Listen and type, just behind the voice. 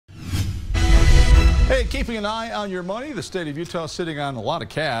Hey, keeping an eye on your money, the state of Utah is sitting on a lot of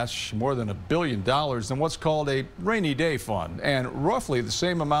cash, more than $1 billion in what's called a rainy day fund, and roughly the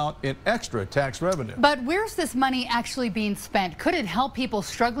same amount in extra tax revenue. But where's this money actually being spent? Could it help people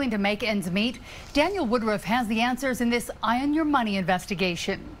struggling to make ends meet? Daniel Woodruff has the answers in this Eye on Your Money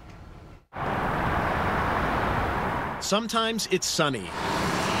investigation. Sometimes it's sunny,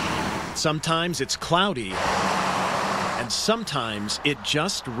 sometimes it's cloudy, and sometimes it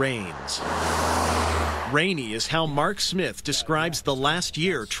just rains. Rainy is how Mark Smith describes the last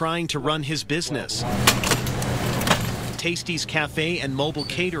year trying to run his business. Tasty's Cafe and Mobile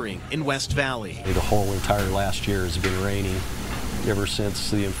Catering in West Valley. The whole entire last year has been rainy ever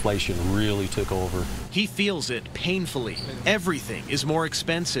since the inflation really took over. He feels it painfully. Everything is more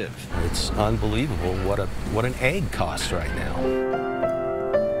expensive. It's unbelievable what an egg costs right now.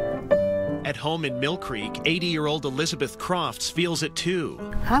 At home in Mill Creek, 80-year-old Elizabeth Crofts feels it too.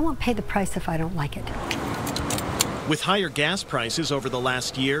 I won't pay the price if I don't like it. With higher gas prices over the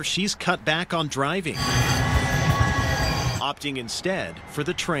last year, she's cut back on driving, opting instead for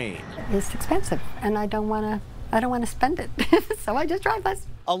the train. It's expensive, and I don't want to spend it, so I just drive less.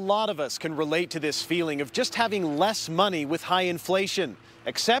 A lot of us can relate to this feeling of just having less money with high inflation,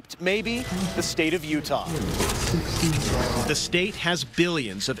 except maybe the state of Utah. The state has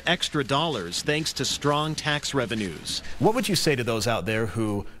billions of extra dollars thanks to strong tax revenues. What would you say to those out there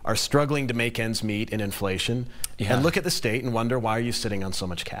who are struggling to make ends meet in inflation and look at the state and wonder, why are you sitting on so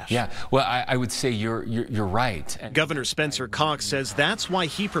much cash? Yeah, well, I would say you're right. Governor Spencer Cox says that's why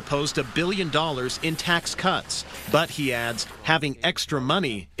he proposed $1 billion in tax cuts. But he adds, having extra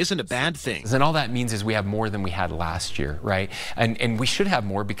money isn't a bad thing. And all that means is we have more than we had last year, right? And we should have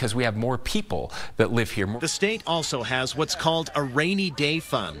more because we have more people that live here. The state also has what's called a rainy day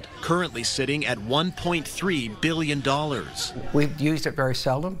fund, currently sitting at $1.3 billion. We've used it very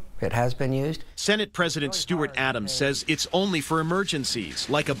seldom. It has been used. Senate President Stuart Adams says it's only for emergencies,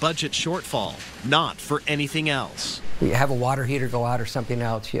 like a budget shortfall, not for anything else. You have a water heater go out or something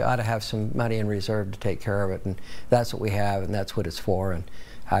else, you ought to have some money in reserve to take care of it, and that's what we have, and that's what it's for, and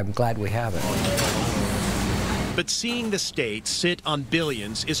I'm glad we have it. But seeing the state sit on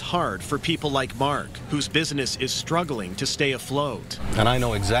billions is hard for people like Mark, whose business is struggling to stay afloat. And I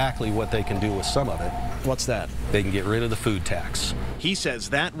know exactly what they can do with some of it. What's that? They can get rid of the food tax. He says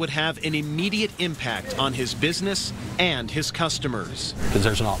that would have an immediate impact on his business and his customers. Because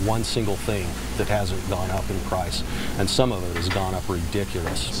there's not one single thing that hasn't gone up in price, and some of it has gone up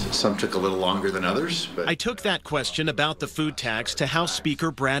ridiculous. Some took a little longer than others, but I took that question about the food tax to House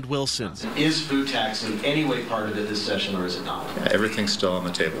Speaker Brad Wilson. Is food tax in any way part of it this session, or is it not? Everything's still on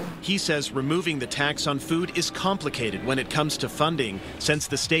the table. He says removing the tax on food is complicated when it comes to funding, since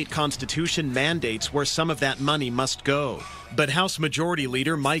the state constitution mandates where some of that money must go. But House Majority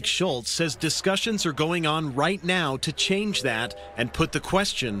Leader Mike Schultz says discussions are going on right now to change that and put the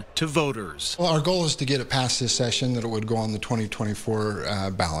question to voters. Well, our goal is to get it past this session, that it would go on the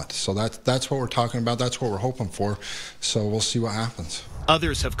 2024 ballot. So that's what we're talking about. That's what we're hoping for. So we'll see what happens.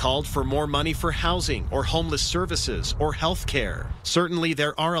 Others have called for more money for housing or homeless services or health care. Certainly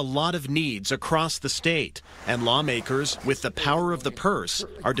there are a lot of needs across the state, and lawmakers with the power of the purse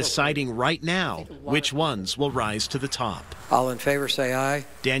are deciding right now which ones will rise to the top. All in favor say aye.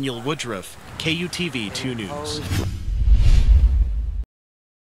 Daniel Woodruff, KUTV 2 News.